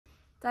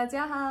大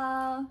家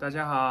好，大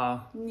家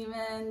好，你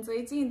们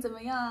最近怎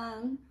么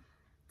样?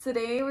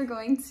 Today we're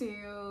going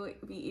to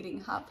be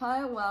eating hot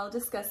pot while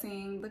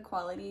discussing the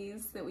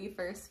qualities that we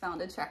first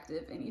found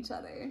attractive in each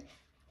other.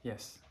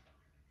 Yes.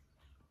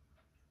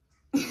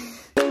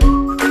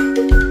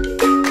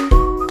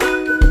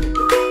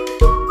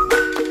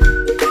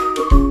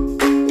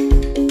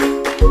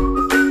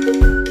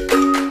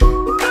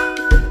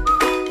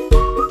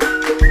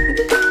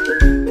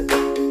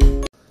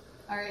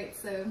 Alright,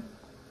 so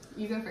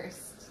you go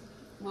first.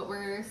 What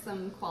were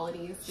some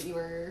qualities that you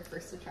were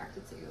first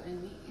attracted to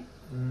in me?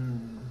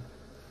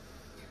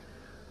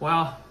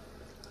 Well,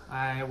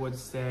 I would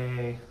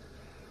say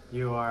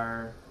you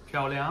are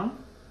漂亮.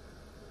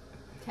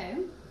 Okay.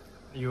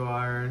 You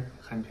are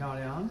很漂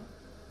亮.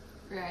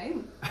 Right.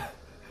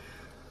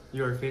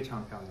 You are 非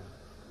常漂亮.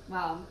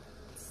 Wow.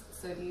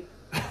 So deep.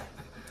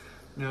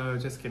 No,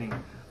 just kidding.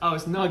 Oh,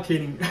 it's not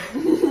kidding.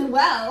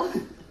 Wow.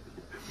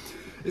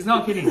 It's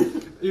not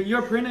kidding.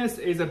 Your prettiness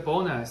is a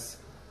bonus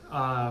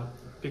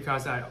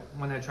because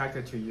when I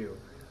attracted to you.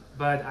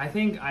 But I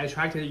think I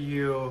attracted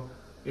you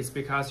is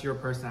because your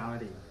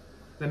personality.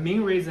 The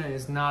main reason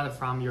is not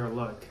from your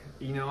look.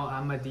 You know,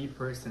 I'm a deep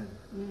person.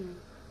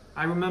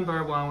 I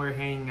remember when we were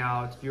hanging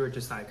out, you were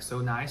just like so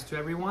nice to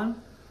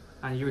everyone.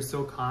 And you were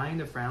so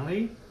kind and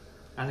friendly.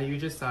 And you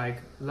just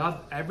like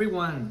love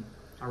everyone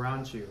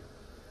around you.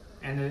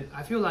 And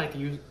I feel like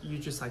you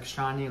just like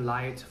shining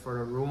light for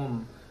the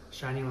room,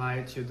 shining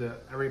light to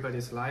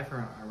everybody's life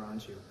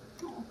around you.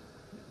 Oh.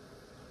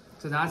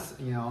 So that's,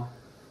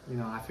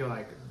 I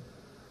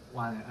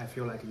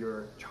feel like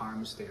your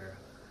charm's there.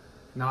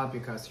 Not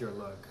because your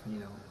look,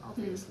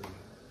 obviously.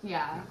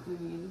 Yeah, I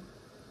mean,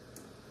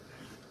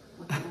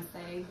 what can I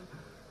say?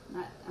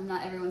 I'm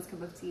not everyone's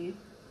cup of tea.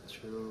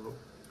 True.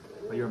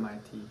 But you're my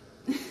tea.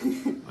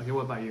 Okay,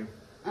 what about you?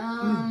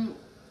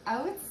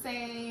 I would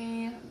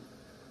say,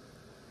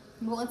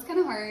 well, it's kind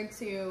of hard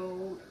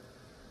to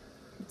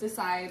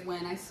decide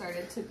when I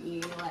started to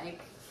be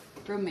like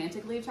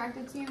romantically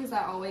attracted to you, because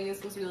I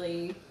always was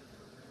really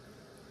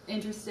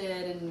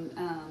interested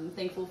and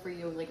thankful for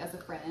you, like as a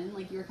friend.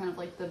 Like you were kind of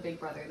like the big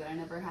brother that I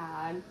never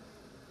had.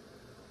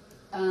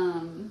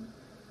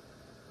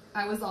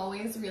 I was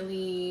always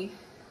really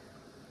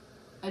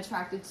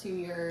attracted to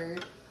your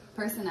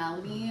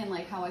personality and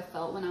like how I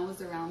felt when I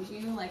was around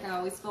you. Like I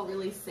always felt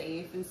really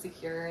safe and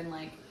secure, and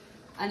like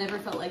I never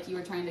felt like you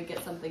were trying to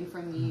get something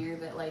from me or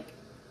that like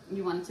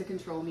you wanted to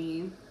control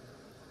me.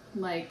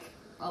 Like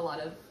a lot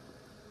of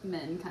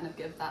men kind of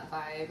give that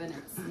vibe, and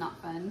it's not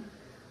fun.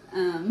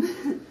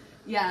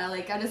 Yeah,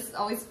 like I just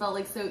always felt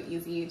like so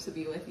easy to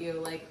be with you.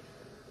 Like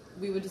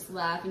we would just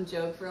laugh and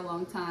joke for a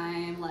long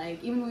time.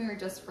 Like even when we were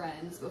just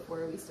friends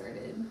before we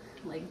started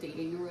like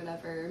dating or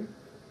whatever,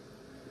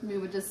 we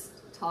would just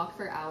talk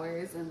for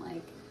hours, and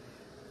like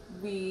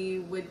we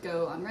would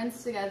go on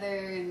runs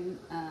together and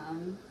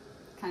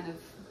kind of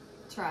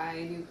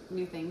try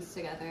new things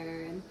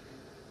together and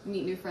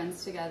meet new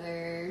friends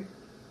together.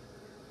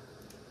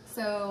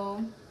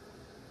 So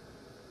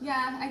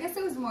yeah, I guess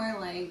it was more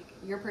like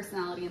your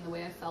personality and the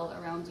way I felt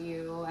around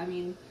you. I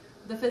mean,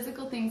 the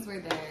physical things were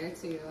there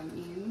too. I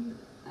mean,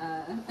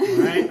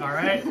 all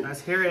right,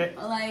 let's hear it.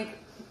 Like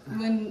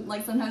when,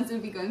 like sometimes we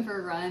would be going for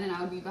a run and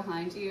I would be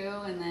behind you,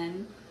 and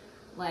then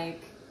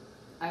like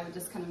I would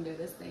just kind of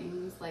notice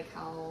things like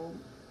how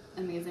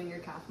amazing your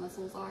calf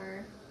muscles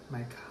are.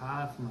 My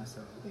calf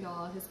muscle.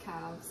 Y'all, his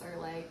calves are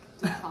like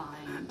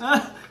defined.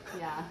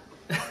 Yeah.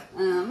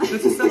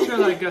 This is such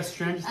a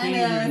strange thing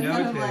I know,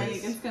 to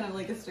notice. It's kind of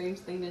like a strange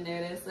thing to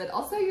notice. But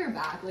also your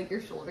back, like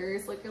your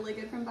shoulders look really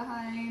good from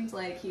behind.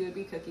 Like he would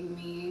be cooking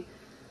me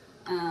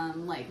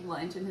like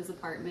lunch in his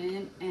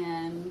apartment,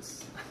 and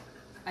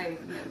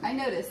I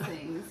noticed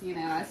things,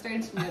 I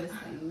started to notice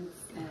things.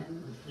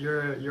 And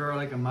you're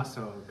like a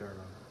muscle girl.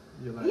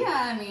 You like...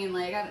 Yeah, I mean,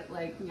 I guess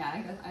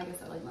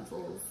I like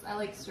muscles. I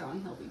like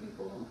strong, healthy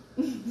people.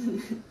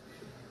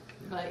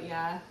 But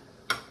yeah,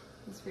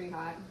 it's pretty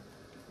hot.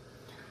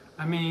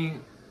 I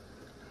mean,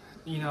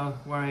 when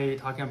we're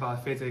talking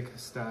about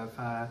physics stuff,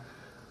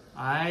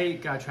 I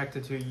got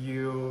attracted to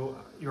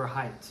your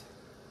height.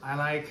 I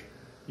like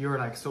you're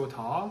like so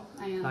tall.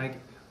 I am. Like,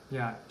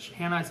 yeah,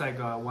 Hannah's like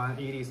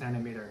 180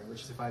 centimeter,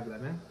 which is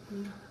 5'11".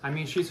 I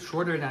mean, she's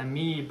shorter than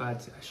me,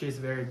 but she's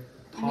very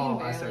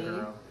tall as a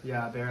girl.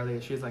 Yeah,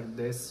 barely. She's like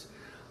this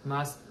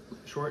much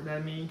short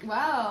than me.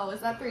 Wow,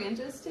 is that 3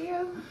 inches to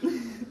you?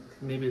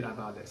 Maybe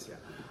about this, yeah.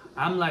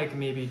 I'm like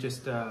maybe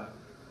just 8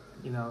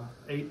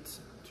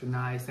 to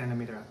 9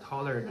 centimeter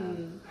taller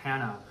than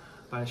Hannah,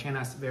 but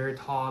Hannah's very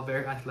tall,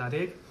 very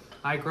athletic.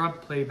 I grew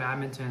up playing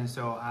badminton,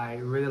 so I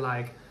really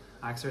like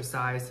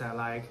exercise. I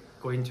like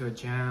going to a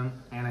gym,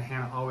 and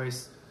Hannah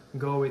always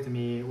go with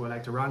me. We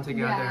like to run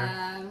together.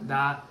 Yeah.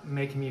 That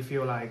make me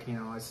feel like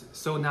it's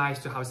so nice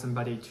to have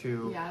somebody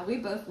to yeah, we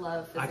both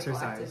love physical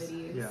exercise.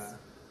 Activities. Yeah.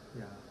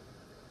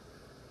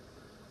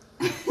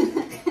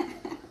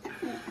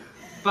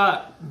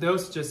 But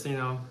those just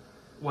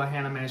what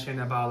Hannah mentioned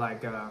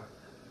about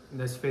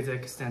this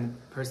physics and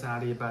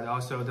personality, but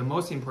also the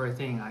most important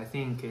thing I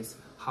think is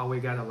how we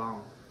get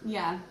along.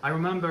 Yeah. I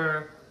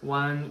remember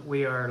when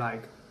we are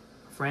like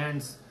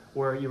friends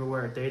or you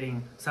were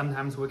dating,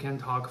 sometimes we can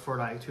talk for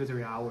like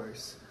 2-3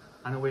 hours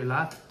and we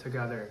laugh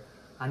together.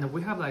 And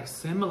we have like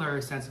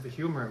similar sense of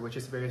humor, which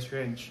is very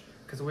strange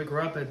because we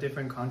grew up in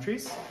different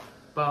countries,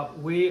 but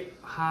we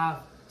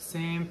have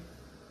same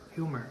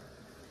humor.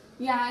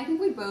 Yeah, I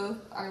think we both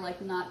are like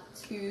not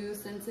too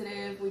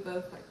sensitive. We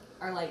both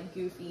are like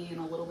goofy and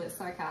a little bit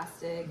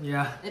sarcastic.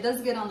 Yeah. It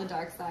does get on the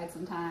dark side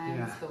sometimes,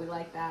 Yeah. but we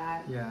like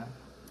that. Yeah.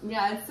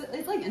 Yeah,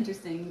 it's like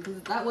interesting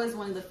because that was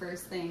one of the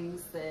first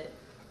things that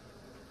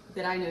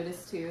I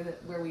noticed too,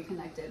 that where we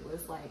connected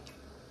was like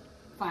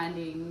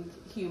finding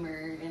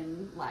humor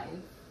in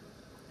life.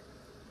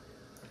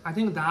 I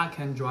think that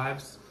can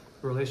drive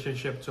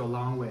relationship to a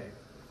long way.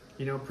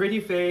 You know, pretty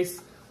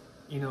face,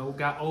 you know,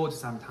 got old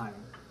sometime.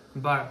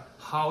 But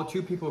how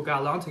two people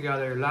got along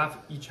together, laugh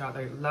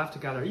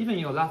together, even,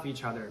 you know, laugh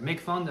each other, make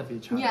fun of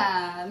each other.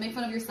 Yeah, make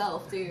fun of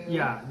yourself too.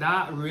 Yeah,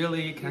 that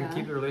really can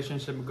keep the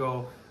relationship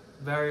go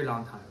very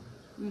long time.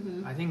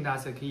 Mm-hmm. I think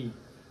that's the key.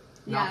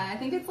 Yeah, I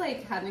think it's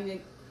like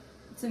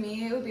to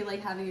me, it would be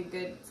like having a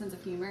good sense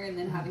of humor and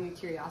then having a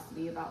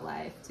curiosity about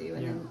life too.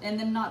 And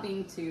then not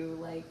being too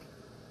like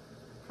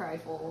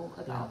prideful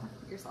about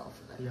yourself.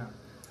 But. Yeah.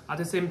 At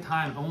the same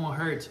time, it won't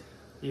hurt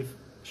if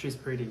she's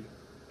pretty.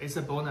 It's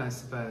a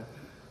bonus, but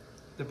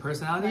the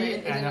personality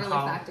it and didn't really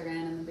how factor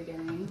in the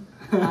beginning.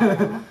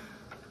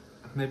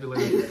 maybe a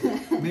little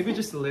bit, maybe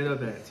just a little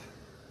bit.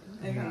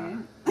 Okay.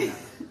 Yeah.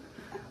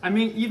 I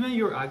mean, even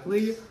you're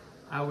ugly,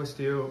 I will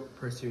still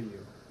pursue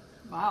you.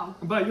 Wow.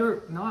 But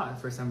you're not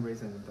for some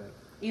reason. But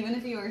even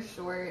if you were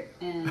short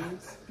and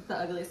the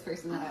ugliest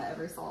person that I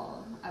ever saw,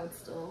 I would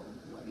still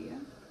love you.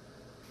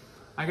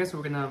 I guess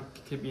we're gonna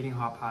keep eating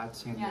hot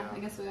pots. And, yeah, I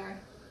guess we are.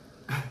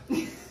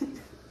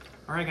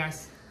 All right,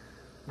 guys.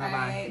 Bye bye.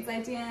 All right,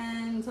 再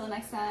见. Until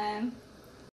next time.